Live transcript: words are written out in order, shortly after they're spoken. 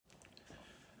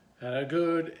And a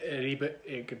good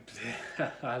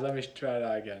let me try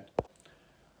that again.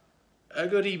 A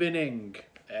good evening.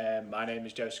 My name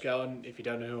is Joe Skellon. If you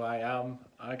don't know who I am,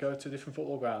 I go to different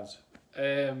football grounds.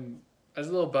 As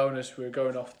a little bonus, we're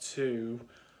going off to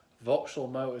Vauxhall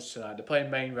Motors tonight. They're playing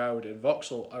Maine Road, and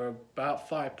Vauxhall are about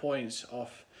 5 points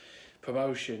off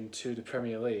promotion to the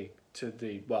Premier League, to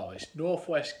the, well, it's North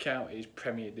West Counties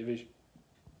Premier Division.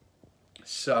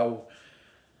 So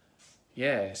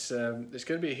yeah, it's going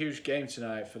to be a huge game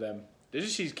tonight for them. They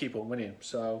just need to keep on winning.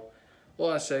 So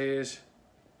all I say is,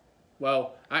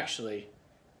 well, actually,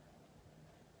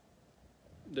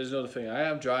 there's another thing. I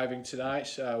am driving tonight,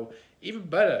 so even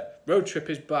better, road trip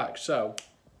is back. So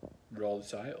roll the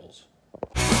titles.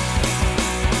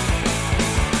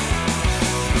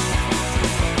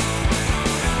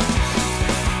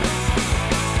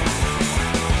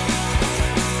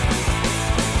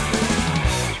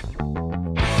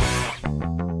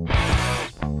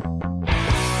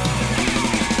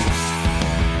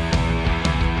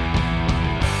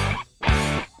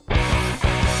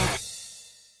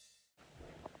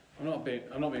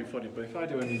 I'm not being funny, but if I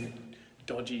do any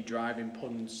dodgy driving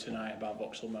puns tonight about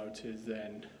Vauxhall Motors,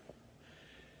 then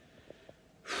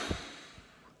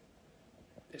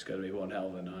it's going to be one hell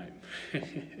of a night.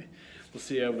 We'll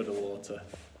see you over the water.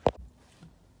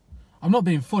 I'm not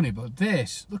being funny, but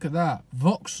this, look at that,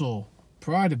 Vauxhall,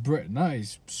 Pride of Britain, that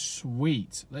is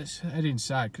sweet. Let's head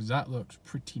inside because that looks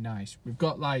pretty nice. We've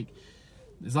got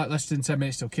there's less than 10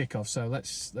 minutes till kickoff, so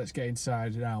let's get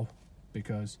inside now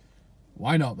because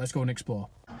why not? Let's go and explore.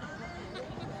 I'm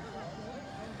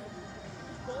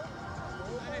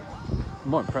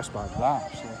more impressed by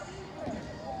that, actually.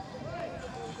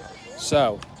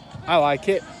 So, I like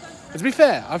it. But to be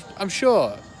fair, I'm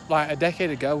sure, like a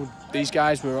decade ago, these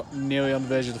guys were nearly on the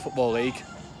verge of the Football League.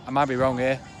 I might be wrong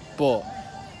here, but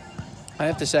I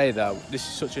have to say though, this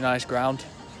is such a nice ground,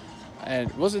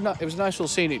 and it was a nice little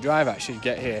scenic drive actually to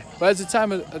get here. But at the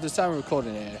time of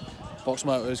recording here,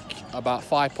 Vauxhall Motors about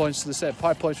 5 points to the set,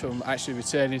 5 points from actually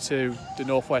returning to the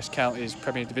North West Counties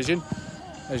Premier Division.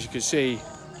 As you can see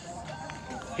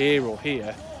here or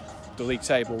here, the league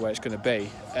table where it's going to be.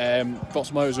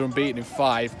 Vauxhall Motors are unbeaten in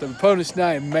 5. The opponents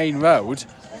now in Maine Road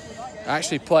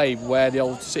actually play where the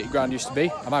old City Ground used to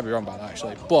be. I might be wrong about that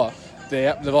actually, but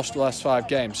they've lost the last 5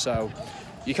 games, so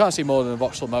you can't see more than the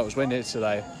Vauxhall Motors win it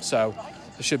today. So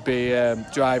they should be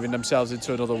driving themselves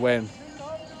into another win.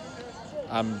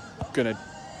 I'm gonna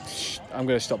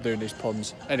stop doing these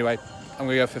puns. Anyway, I'm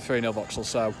gonna go for 3-0 Vauxhall.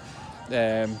 So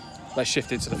let's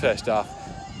shift into the first half.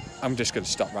 I'm just gonna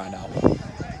stop right now.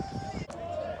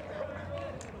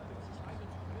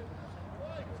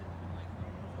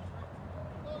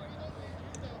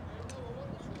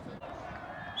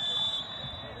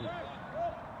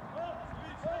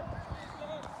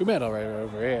 We made our way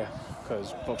over here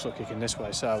because Vauxhall kicking this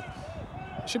way, so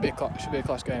it should be a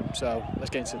class game. So let's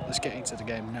get into the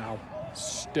game now.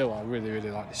 Still, I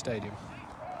really like the stadium.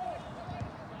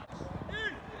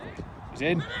 He's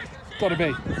in. Got to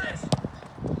be.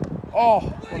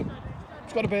 Oh,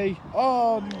 it's got to be.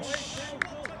 Oh,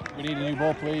 we need a new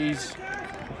ball, please.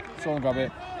 Someone grab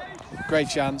it. Great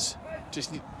chance.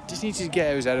 Just needs to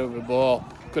get his head over the ball.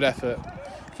 Good effort.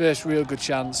 First real good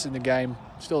chance in the game.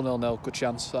 Still 0-0. Good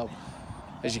chance. So,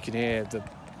 as you can hear,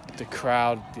 the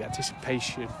crowd, the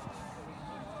anticipation.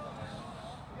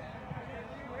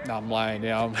 No, I'm lying.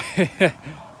 Yeah,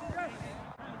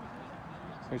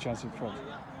 great chance in front.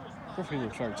 Referee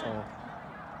looks very tall.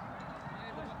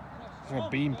 There's a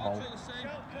beam pole.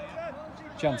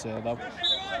 Chance here though.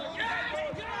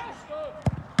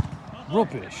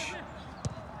 Rubbish.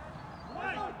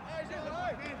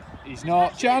 He's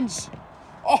not. Chance.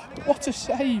 Oh, what a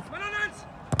save!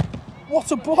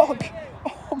 What a block!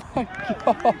 Oh my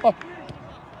God!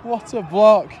 What a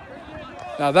block!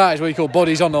 Now that is what you call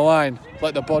bodies on the line.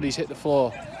 Let the bodies hit the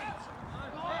floor.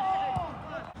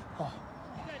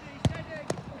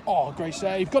 Oh, great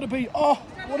save! Got to be. Oh,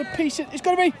 what a piece! It's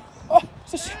got to be. Oh,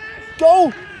 it's a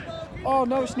goal! Oh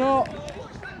no, it's not.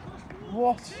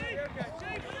 What?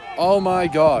 Oh my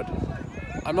God!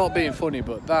 I'm not being funny,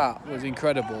 but that was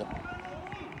incredible.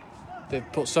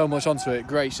 They've put so much onto it.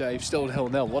 Great save. Still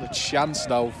 0-0. What a chance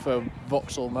though for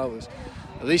Vauxhall Motors.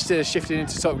 At least they're shifting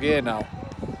into top gear now.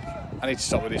 I need to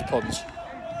stop with these puns.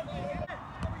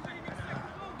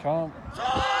 Can't.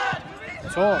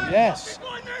 Talk, yes.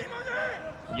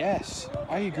 Yes,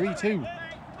 I agree too.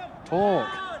 Talk.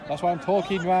 That's why I'm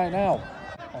talking right now.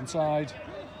 Onside.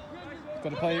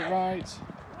 Got to play it right.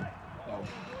 No.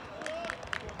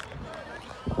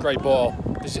 Great ball.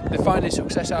 They're finding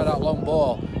success out of that long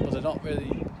ball, but they're not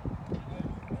really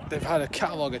they've had a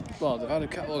catalogue of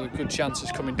good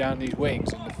chances coming down these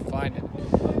wings, and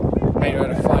Maine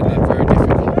Road are finding it very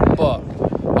difficult. But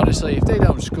honestly, if they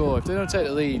don't score, if they don't take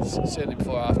the leads, certainly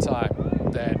before half time,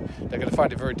 then they're going to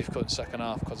find it very difficult in the second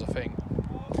half, because I think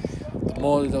the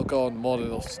more they'll go on, the more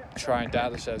they'll try and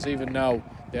doubt themselves, even though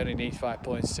they only need 5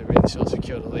 points to really sort of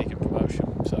secure the league and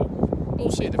promotion. So we'll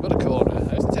see. They've got a corner. If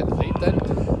they take the lead, then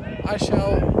I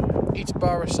shall eat a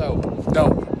bar of soap.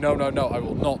 No, I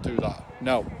will not do that.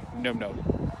 No. Well,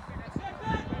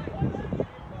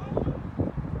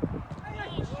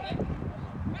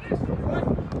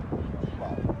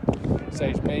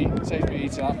 saves me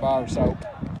eating that bar of soap.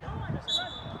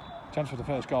 Chance for the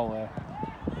first goal there.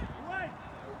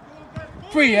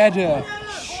 Free header,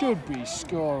 should be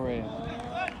scoring.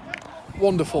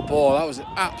 Wonderful ball, that was an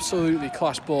absolutely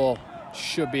class ball.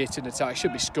 Should be hitting attack,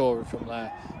 should be scoring from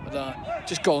there. But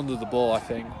just got under the ball, I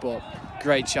think, but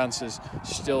great chances,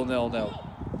 still 0-0.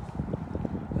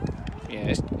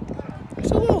 Yeah,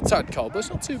 it's a little tad cold, but it's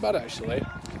not too bad actually.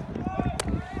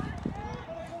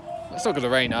 It's not going to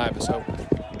rain either, so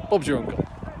Bob's your uncle.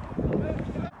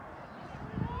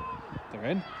 They're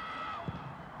in.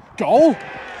 Goal!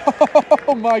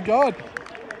 Oh my God!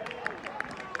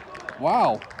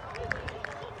 Wow.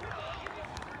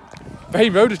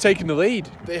 Maine Road have taken the lead.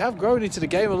 They have grown into the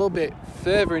game a little bit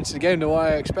further into the game than what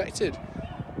I expected.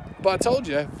 But I told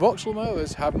you, Vauxhall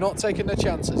Motors have not taken their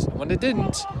chances. And when they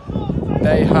didn't,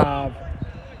 they have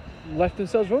left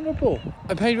themselves vulnerable.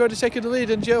 And Maine Road have taken the lead,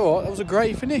 and you know what? That was a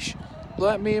great finish.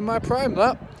 Like me in my prime,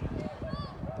 that.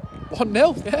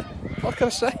 1-0, yeah. What can I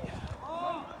say?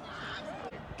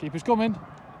 Keeper's coming.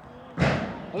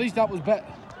 At least that was better.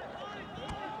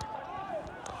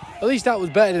 At least that was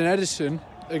better than Edison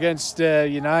against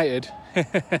United.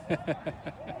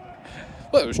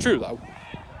 Well, it was true though.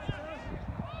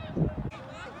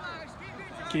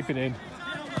 Keep it in.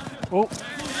 Oh,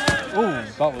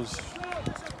 that was.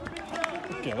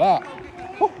 Look at that.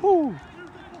 Woohoo!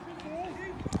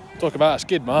 Talk about a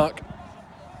skid mark.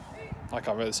 I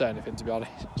can't really say anything, to be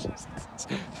honest.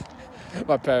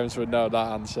 My parents would know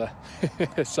that answer.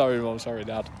 Sorry, Mum. Sorry,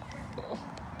 Dad.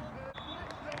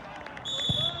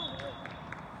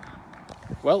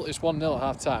 Well, it's 1-0 at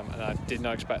half-time, and I did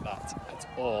not expect that at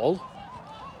all.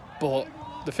 But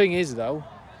the thing is, though,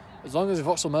 as long as the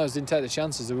Vauxhall Motors didn't take the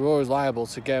chances, they were always liable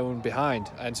to go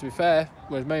behind. And to be fair,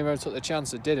 when Maine Road took the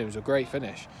chance, it was a great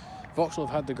finish. Vauxhall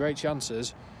have had the great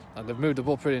chances, and they've moved the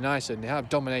ball pretty nicely, and they have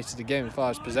dominated the game as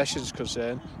far as possession is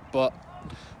concerned. But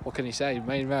what can you say?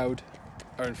 Maine Road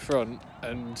are in front,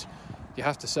 and you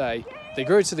have to say they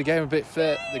grew into the game a bit.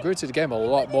 They grew into the game a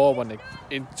lot more when they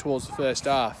in towards the first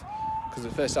half, because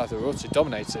the first half they were utterly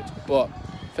dominated. But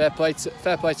fair play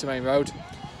to Maine Road.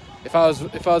 If I was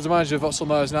the manager of Vauxhall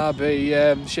Motors now, I'd be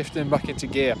shifting back into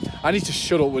gear. I need to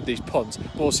shut up with these punts.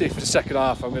 But we'll see if for the second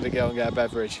half I'm going to go and get a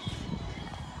beverage.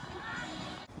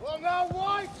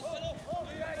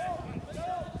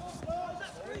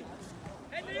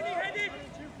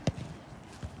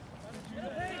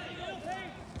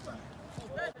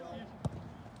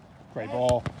 Great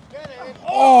ball.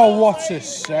 Oh, what a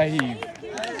save.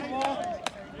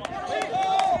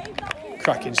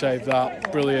 Cracking save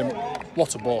that. Brilliant.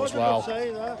 What a ball as well.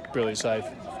 Brilliant save.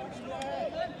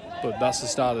 But that's the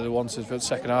start that they wanted for the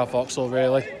second half, Vauxhall,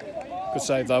 really. Good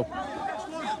save, though.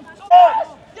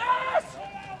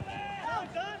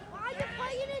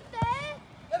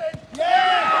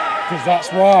 Because that's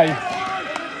why.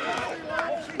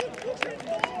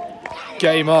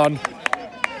 Game on.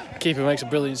 Keeper makes a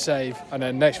brilliant save, and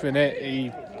then next minute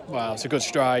it's a good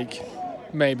strike.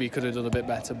 Maybe he could have done a bit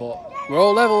better, but we're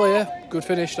all level here. Good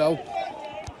finish though.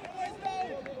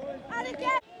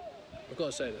 I've got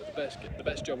to say that the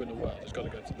best job in the world has got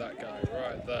to go to that guy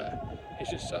right there. He's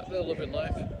just sat there loving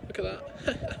life. Look at that.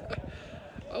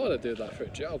 I want to do that for a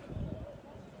job.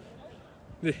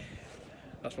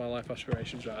 That's my life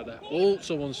aspirations right there. Oh,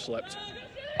 someone slipped.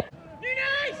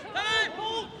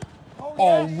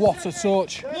 Oh, what a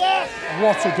touch.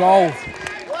 What a goal.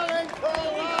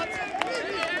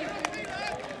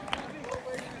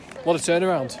 What a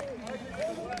turnaround.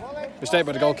 Mistake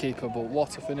by the goalkeeper, but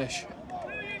what a finish.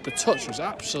 The touch was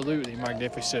absolutely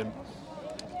magnificent.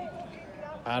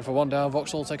 And for one down,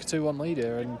 Vauxhall will take a 2-1 lead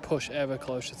here and push ever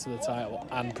closer to the title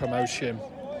and promotion.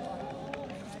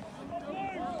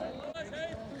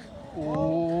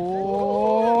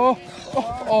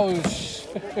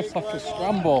 It's like a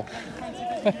scramble.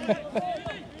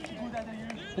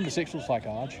 Number 6 looks like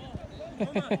Arj.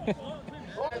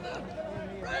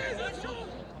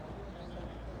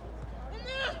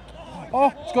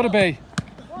 Oh, it's got to be.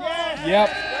 Yep.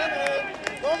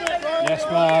 Yes,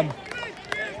 man.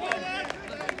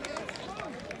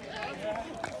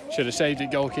 Should have saved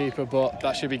it, goalkeeper, but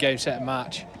that should be game, set and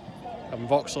match. And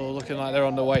Vauxhall looking like they're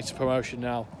on their way to promotion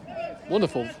now.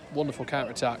 Wonderful, wonderful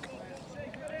counter-attack.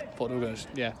 But we're going to,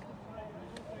 yeah.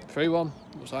 3-1.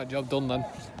 Looks like job done then.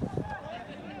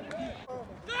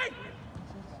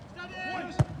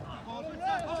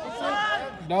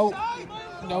 No,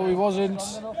 no, he wasn't.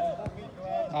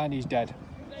 And he's dead.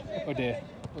 Oh dear.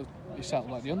 He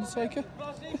sounded like the Undertaker.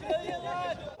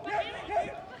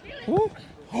 Ooh.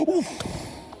 Ooh.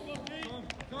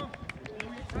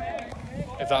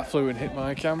 If that flew and hit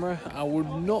my camera, I would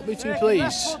not be too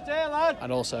pleased.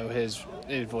 And also his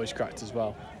voice cracked as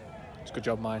well. It's a good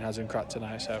job mine hasn't cracked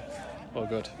tonight, so all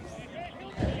good.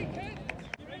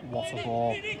 What a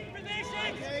ball.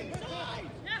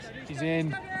 He's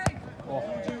in. Oh,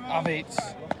 have it.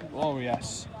 Oh,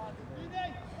 yes.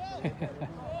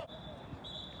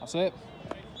 That's it.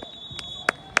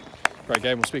 Great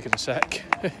game, we'll speak in a sec.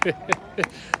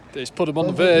 It's put him on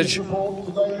the verge.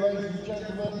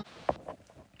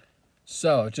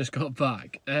 So, I just got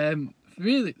back.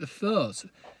 Really, the thoughts.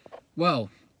 Well,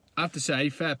 I have to say,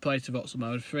 fair play to Vauxhall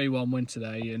Mode. 3-1 win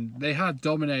today, and they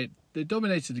dominated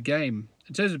the game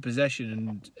in terms of possession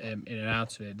and in and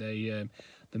out of it.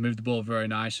 They moved the ball very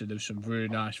nicely. There was some really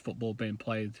nice football being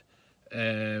played,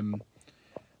 and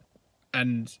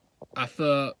I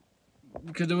thought,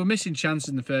 because they were missing chances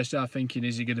in the first half, thinking,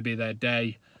 is it going to be their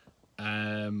day?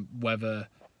 Whether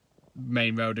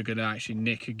Maine Road are going to actually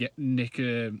nick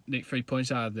 3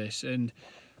 points out of this. And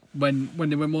when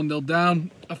they went 1-0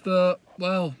 down, I thought,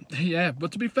 well, yeah.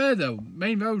 But to be fair though,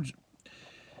 Maine Road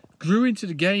grew into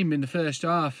the game in the first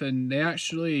half, and it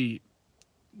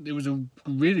was a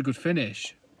really good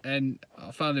finish. And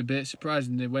I found it a bit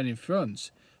surprising they went in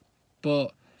front.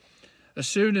 But as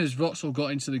soon as Vauxhall got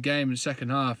into the game in the second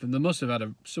half, and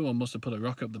someone must have put a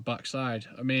rock up the backside.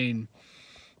 I mean,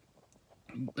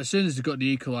 as soon as they got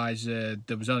the equaliser,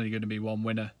 there was only going to be one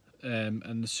winner.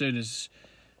 And as soon as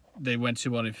they went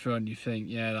 2-1 in front, you think,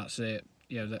 yeah, that's it.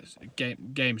 Yeah, that's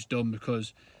game's done,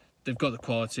 because they've got the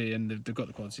quality, and they've got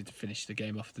the quality to finish the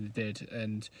game off than they did.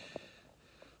 And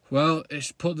well,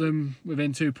 it's put them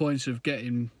within 2 points of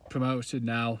getting promoted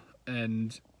now,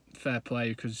 and fair play,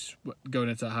 because going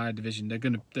into the higher division, they're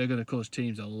gonna cause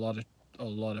teams a lot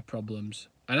of problems.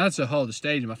 And as a whole, the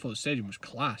stadium, I thought the stadium was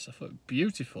class. I thought it was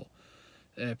beautiful,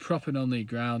 proper non-league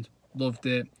ground. Loved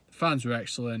it. Fans were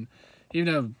excellent,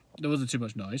 even though there wasn't too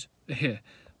much noise.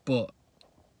 But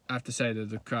I have to say that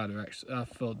the crowd were excellent. I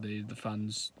thought the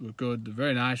fans were good. They're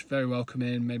very nice, very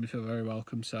welcoming. Made me feel very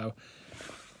welcome. So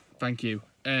thank you.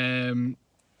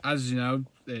 As you know,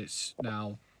 it's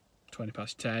now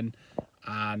 10:20,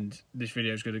 and this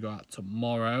video is going to go out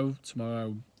tomorrow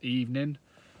evening.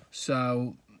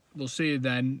 So we'll see you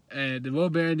then. There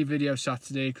won't be any video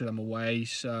Saturday because I'm away.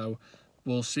 So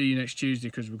we'll see you next Tuesday,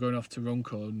 because we're going off to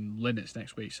Runcorn and Linnets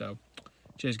next week. So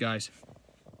cheers, guys.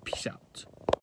 Peace out.